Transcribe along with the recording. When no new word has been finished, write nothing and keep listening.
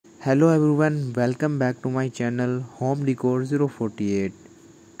Hello everyone, welcome back to my channel Homedecor 048.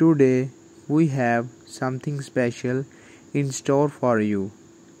 Today we have something special in store for you.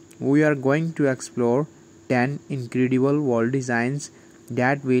 We are going to explore 10 incredible wall designs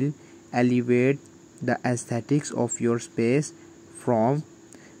that will elevate the aesthetics of your space from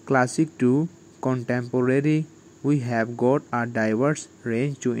classic to contemporary. We have got a diverse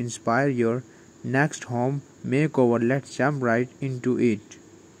range to inspire your next home makeover. Let's jump right into it.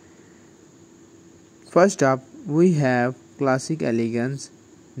 First up, we have classic elegance.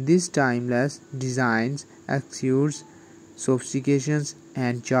 These timeless designs exude sophistication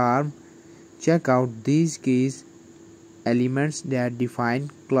and charm. Check out these key elements that define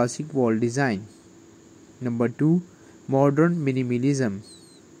classic wall design. Number 2. Modern minimalism.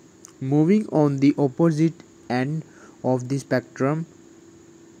 Moving on the opposite end of the spectrum,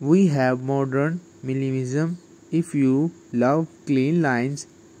 we have modern minimalism. If you love clean lines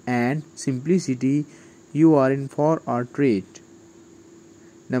and simplicity, you are in for a treat.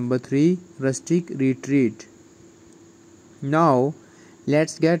 Number 3. Rustic retreat. Now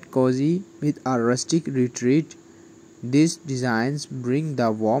let's get cozy with a rustic retreat. These designs bring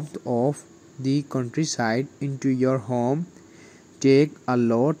the warmth of the countryside into your home. Take a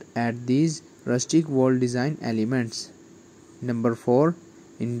look at these rustic wall design elements. Number 4.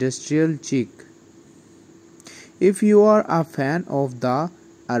 Industrial chic. If you are a fan of the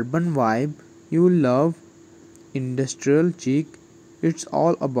urban vibe, you will love industrial chic. It's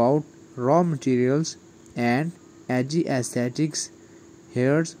all about raw materials and edgy aesthetics.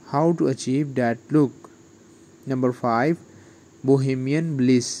 Here's how to achieve that look. Number 5. Bohemian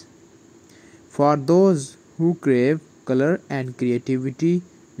bliss. For those who crave color and creativity,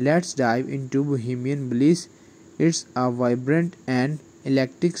 let's dive into bohemian bliss. It's a vibrant and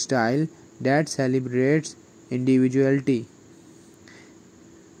eclectic style that celebrates individuality.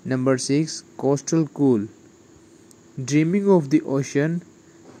 Number 6. Coastal cool. Dreaming of the ocean?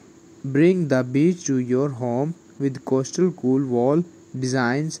 Bring the beach to your home with coastal cool wall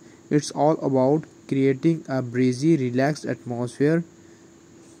designs. It's all about creating a breezy, relaxed atmosphere.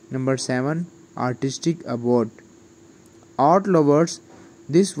 Number 7. Artistic abode. Art lovers,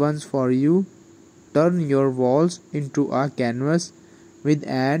 this one's for you. Turn your walls into a canvas with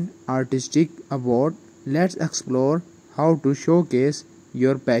an artistic abode. Let's explore how to showcase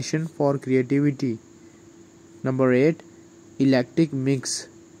your passion for creativity. Number 8. Eclectic mix.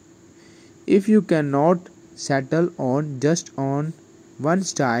 If you cannot settle on just on one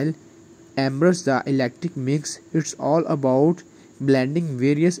style, embrace the eclectic mix. It's all about blending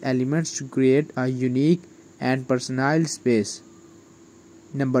various elements to create a unique and personal space.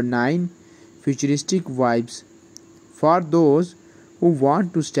 Number 9. Futuristic vibes. For those who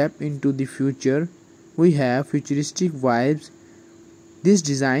want to step into the future, we have futuristic vibes. This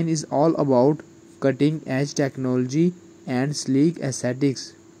design is all about cutting-edge technology and sleek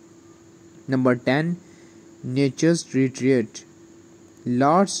aesthetics. Number 10. Nature's retreat.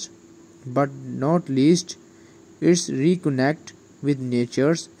 Last but not least, it's reconnect with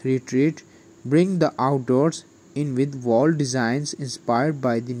nature's retreat. Bring the outdoors in with wall designs inspired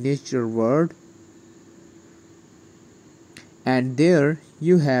by the nature world. And there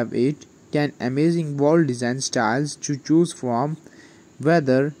you have it, 10 amazing wall design styles to choose from.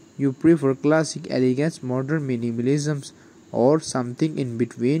 Whether you prefer classic elegance, modern minimalism, or something in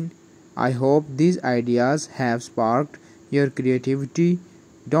between, I hope these ideas have sparked your creativity.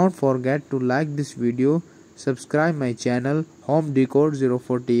 Don't forget to like this video, subscribe my channel Homedecor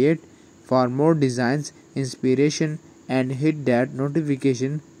 048 for more designs, inspiration, and hit that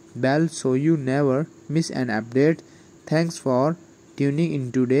notification bell so you never miss an update. Thanks for tuning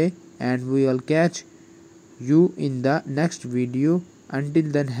in today, and we will catch you in the next video.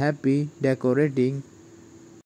 Until then, happy decorating.